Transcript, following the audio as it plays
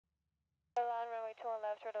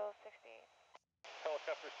Turtle 68.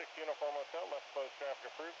 Helicopter 6 Uniform Hotel, left closed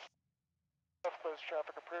traffic approved. Left closed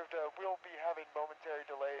traffic approved. We'll be having momentary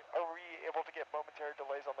delay. Are we able to get momentary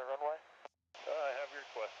delays on the runway? I have your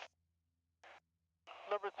request.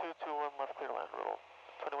 Number 221, left clear land, Riddle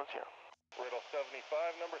 21's here. Riddle 75,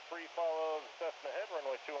 number 3 follows Cessna head,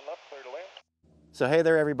 runway 21 left, clear to land. So hey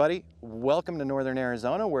there everybody, welcome to Northern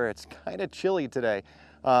Arizona where it's kind of chilly today,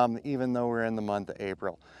 even though we're in the month of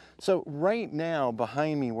April. So right now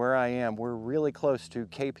behind me where I am, we're really close to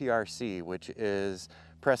KPRC, which is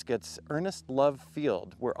Prescott's Ernest Love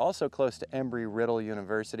Field. We're also close to Embry-Riddle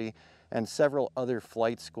University and several other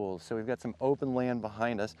flight schools. So we've got some open land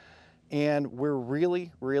behind us and we're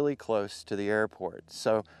really, really close to the airport.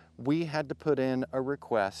 So we had to put in a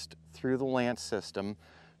request through the LAANC system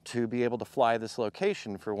to be able to fly this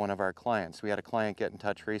location for one of our clients. We had a client get in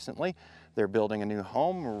touch recently. They're building a new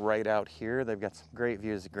home right out here. They've got some great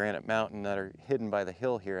views of Granite Mountain that are hidden by the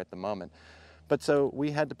hill here at the moment. But so we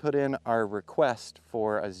had to put in our request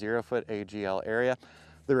for a 0-foot AGL area.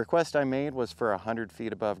 The request I made was for 100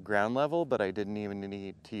 feet above ground level, but I didn't even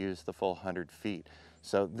need to use the full 100 feet.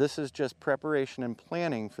 So this is just preparation and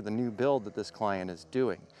planning for the new build that this client is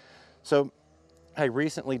doing. So I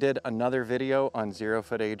recently did another video on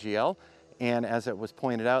 0-foot AGL, and as it was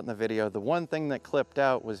pointed out in the video, the one thing that clipped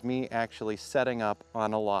out was me actually setting up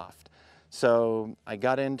on Aloft. So I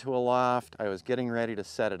got into Aloft, I was getting ready to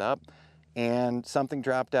set it up, and something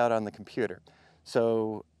dropped out on the computer.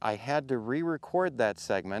 So I had to re-record that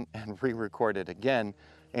segment and re-record it again,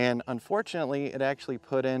 and unfortunately it actually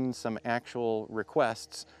put in some actual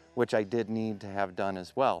requests, which I did need to have done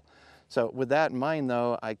as well. So with that in mind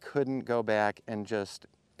though, I couldn't go back and just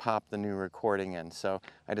pop the new recording in. So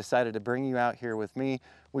I decided to bring you out here with me.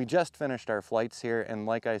 We just finished our flights here, and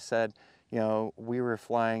like I said, you know, we were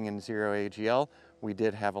flying in 0 AGL. We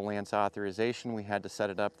did have a LAANC authorization. We had to set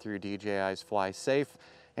it up through DJI's Fly Safe,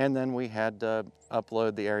 and then we had to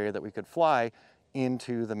upload the area that we could fly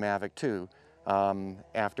into the Mavic 2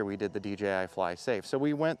 after we did the DJI Fly Safe. So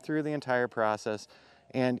we went through the entire process,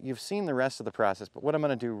 and you've seen the rest of the process, but what I'm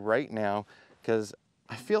gonna do right now, because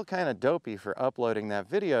I feel kind of dopey for uploading that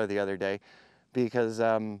video the other day, because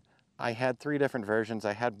I had 3 different versions.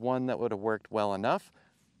 I had one that would have worked well enough.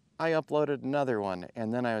 I uploaded another one,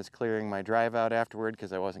 and then I was clearing my drive out afterward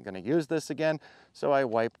because I wasn't gonna use this again, so I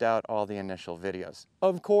wiped out all the initial videos.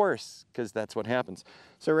 Of course, because that's what happens.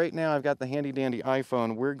 So right now I've got the handy dandy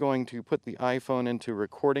iPhone. We're going to put the iPhone into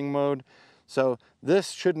recording mode. So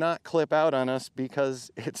this should not clip out on us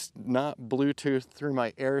because it's not Bluetooth through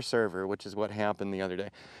my air server, which is what happened the other day.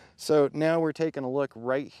 So now we're taking a look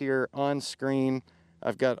right here on screen.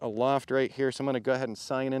 I've got Aloft right here, so I'm gonna go ahead and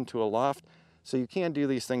sign into Aloft. So you can do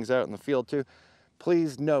these things out in the field too.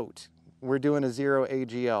 Please note, we're doing a 0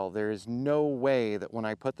 AGL. There is no way that when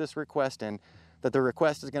I put this request in, that the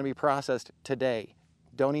request is gonna be processed today.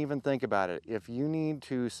 Don't even think about it. If you need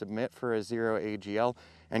to submit for a 0 AGL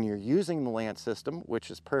and you're using the LAANC system,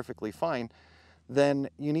 which is perfectly fine, then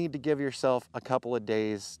you need to give yourself a couple of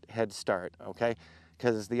days head start, okay?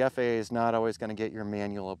 Because the FAA is not always going to get your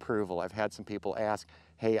manual approval. I've had some people ask,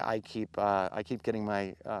 hey, I keep getting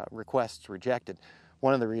my requests rejected.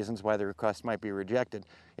 One of the reasons why the request might be rejected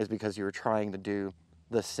is because you were trying to do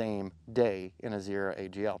the same day in a 0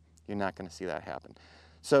 AGL. You're not going to see that happen.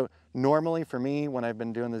 So normally for me, when I've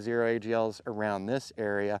been doing the 0 AGLs around this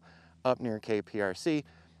area up near KPRC,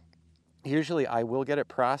 usually I will get it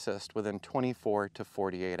processed within 24 to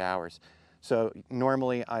 48 hours. So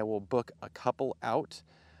normally I will book a couple out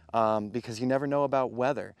because you never know about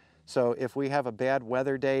weather. So if we have a bad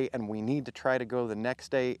weather day and we need to try to go the next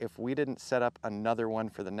day, if we didn't set up another one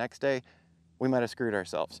for the next day, we might have screwed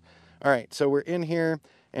ourselves. All right, so we're in here,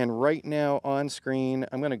 and right now on screen,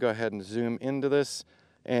 I'm gonna go ahead and zoom into this,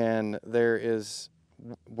 and there is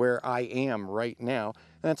where I am right now.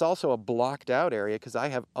 And it's also a blocked out area because I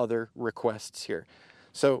have other requests here.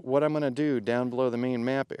 So what I'm gonna do down below the main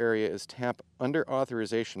map area is tap under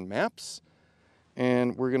authorization maps,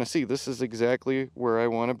 and we're gonna see this is exactly where I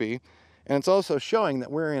wanna be. And it's also showing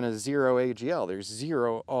that we're in a 0 AGL. There's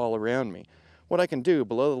 0 all around me. What I can do,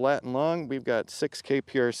 below the lat and long, we've got 6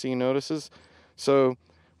 KPRC notices. So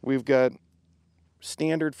we've got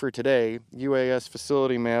standard for today, UAS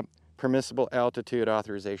facility map, permissible altitude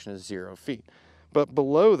authorization is 0 feet. But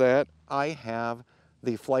below that, I have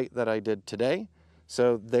the flight that I did today.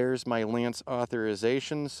 So there's my LAANC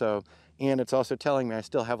authorization. And it's also telling me I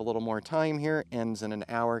still have a little more time here, ends in an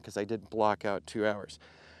hour because I did block out 2 hours.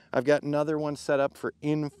 I've got another one set up for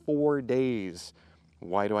in 4 days.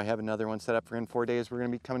 Why do I have another one set up for in 4 days? We're gonna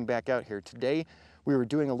be coming back out here. Today, we were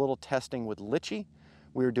doing a little testing with Litchi.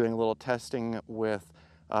 We were doing a little testing with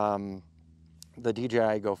the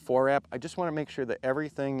DJI Go 4 app. I just want to make sure that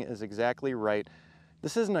everything is exactly right.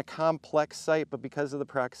 This isn't a complex site, but because of the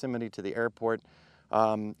proximity to the airport,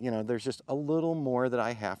 there's just a little more that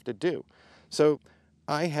I have to do. So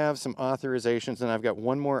I have some authorizations, and I've got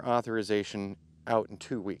one more authorization out in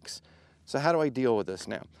 2 weeks. So how do I deal with this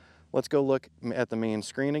now? Let's go look at the main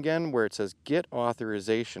screen again where it says Get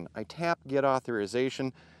Authorization. I tap Get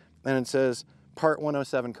Authorization, and it says Part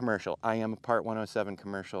 107 Commercial. I am a Part 107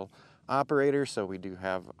 Commercial operator, so we do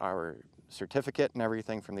have our certificate and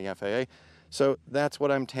everything from the FAA. So that's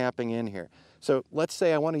what I'm tapping in here. So let's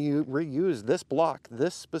say I want to reuse this block,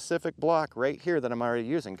 this specific block right here that I'm already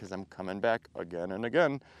using because I'm coming back again and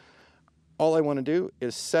again. All I want to do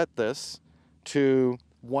is set this to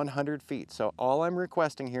 100 feet. So all I'm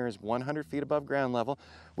requesting here is 100 feet above ground level.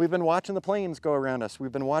 We've been watching the planes go around us.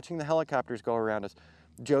 We've been watching the helicopters go around us.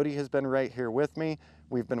 Jody has been right here with me.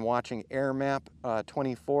 We've been watching Air Map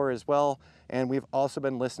 24 as well. And we've also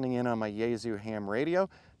been listening in on my Yaesu ham radio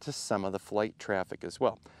to some of the flight traffic as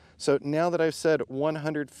well. So now that I've said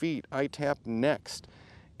 100 feet, I tap next.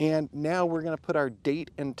 And now we're going to put our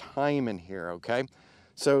date and time in here, okay?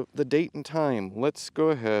 So the date and time, let's go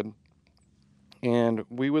ahead and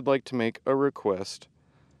we would like to make a request.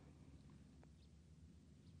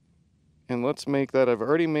 And let's make that, I've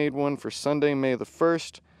already made one for Sunday, May the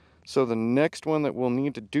 1st. So the next one that we'll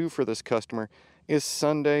need to do for this customer is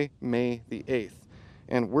Sunday, May the 8th.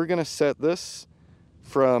 And we're going to set this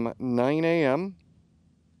from 9 a.m.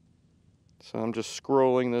 So I'm just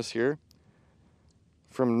scrolling this here.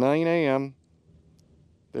 From 9 a.m.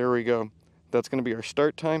 There we go. That's going to be our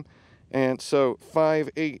start time. And so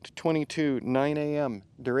 5/8/22, 9 a.m.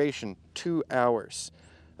 duration, 2 hours.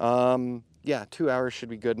 Yeah, 2 hours should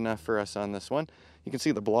be good enough for us on this one. You can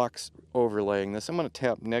see the blocks overlaying this. I'm going to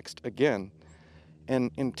tap next again.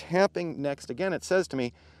 And in tapping next again, it says to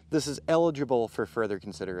me, this is eligible for further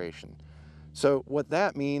consideration. So what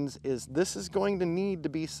that means is this is going to need to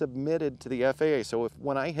be submitted to the FAA. So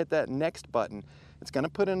when I hit that next button, it's going to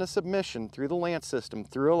put in a submission through the LAANC system,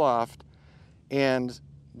 through Aloft, and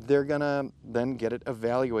they're going to then get it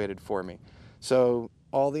evaluated for me. So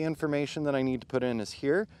all the information that I need to put in is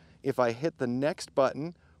here. If I hit the next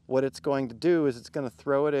button, what it's going to do is it's going to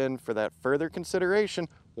throw it in for that further consideration.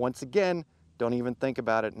 Once again, don't even think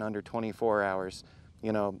about it in under 24 hours.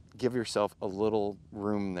 Give yourself a little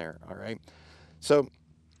room there, all right? So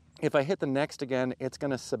if I hit the next again, it's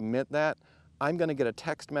going to submit that. I'm going to get a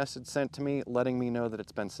text message sent to me letting me know that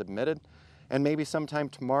it's been submitted. And maybe sometime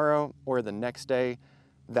tomorrow or the next day,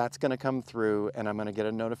 that's going to come through and I'm going to get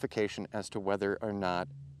a notification as to whether or not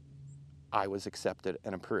I was accepted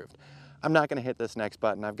and approved. I'm not going to hit this next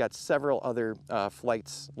button. I've got several other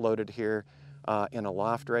flights loaded here in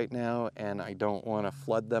Aloft right now, and I don't want to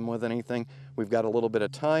flood them with anything. We've got a little bit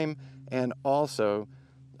of time, and also,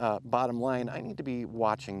 bottom line, I need to be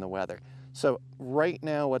watching the weather. So right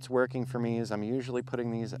now what's working for me is I'm usually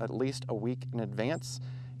putting these at least a week in advance,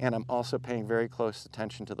 and I'm also paying very close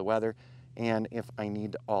attention to the weather, and if I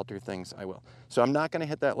need to alter things, I will. So I'm not going to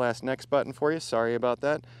hit that last next button for you, sorry about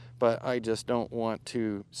that, but I just don't want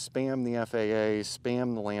to spam the FAA,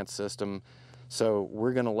 spam the LAANC system, so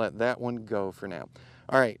we're going to let that one go for now.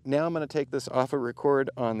 All right, now I'm going to take this off of record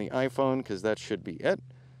on the iPhone because that should be it.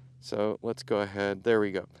 So let's go ahead, there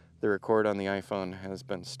we go. The record on the iPhone has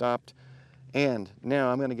been stopped. And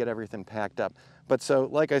now I'm going to get everything packed up. But so,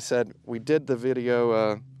 like I said, we did the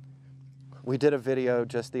video, we did a video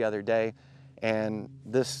just the other day, and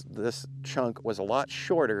this chunk was a lot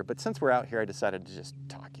shorter, but since we're out here, I decided to just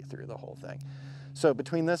talk you through the whole thing. So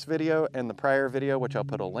between this video and the prior video, which I'll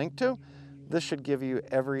put a link to, this should give you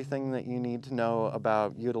everything that you need to know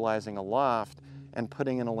about utilizing Aloft and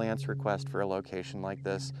putting in a LAANC request for a location like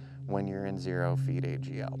this when you're in 0 feet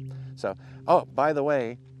AGL. So, oh, by the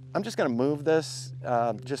way, I'm just going to move this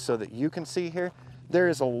just so that you can see here. There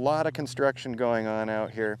is a lot of construction going on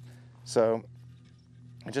out here. So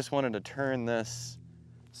I just wanted to turn this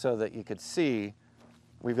so that you could see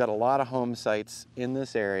we've got a lot of home sites in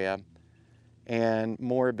this area and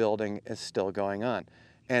more building is still going on.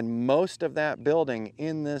 And most of that building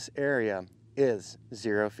in this area is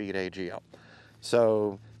 0 feet AGL.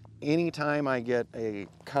 So anytime I get a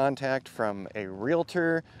contact from a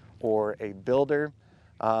realtor or a builder,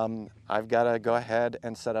 I've got to go ahead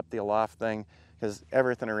and set up the Aloft thing because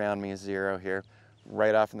everything around me is 0 here.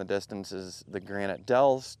 Right off in the distance is the Granite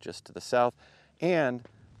Dells, just to the south. And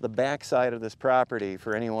the backside of this property,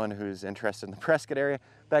 for anyone who's interested in the Prescott area,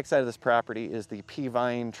 backside of this property is the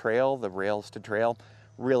Peavine Trail, the Rails to Trail.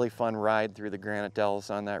 Really fun ride through the Granite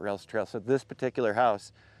Dells on that Rails to Trail. So this particular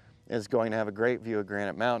house is going to have a great view of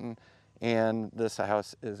Granite Mountain, And this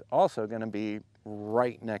house is also going to be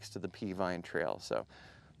right next to the Peavine Trail. So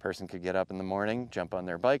a person could get up in the morning, jump on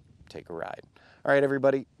their bike, take a ride. All right,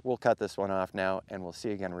 everybody, we'll cut this one off now, and we'll see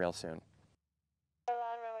you again real soon.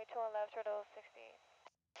 Runway 21 left, turtle 60.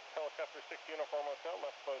 Helicopter 60 Uniform Hotel,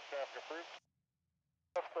 left closed traffic approved.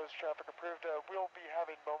 Left closed traffic approved. We'll be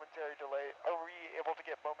having momentary delay. Are we able to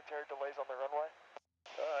get momentary delays on the runway?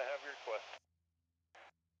 I have your request.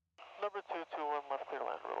 Number 221 left clear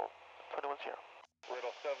land, Riddle 21 0.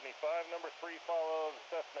 Riddle 75, number 3 follows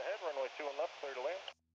Cessna Head, runway 21 left, clear to land.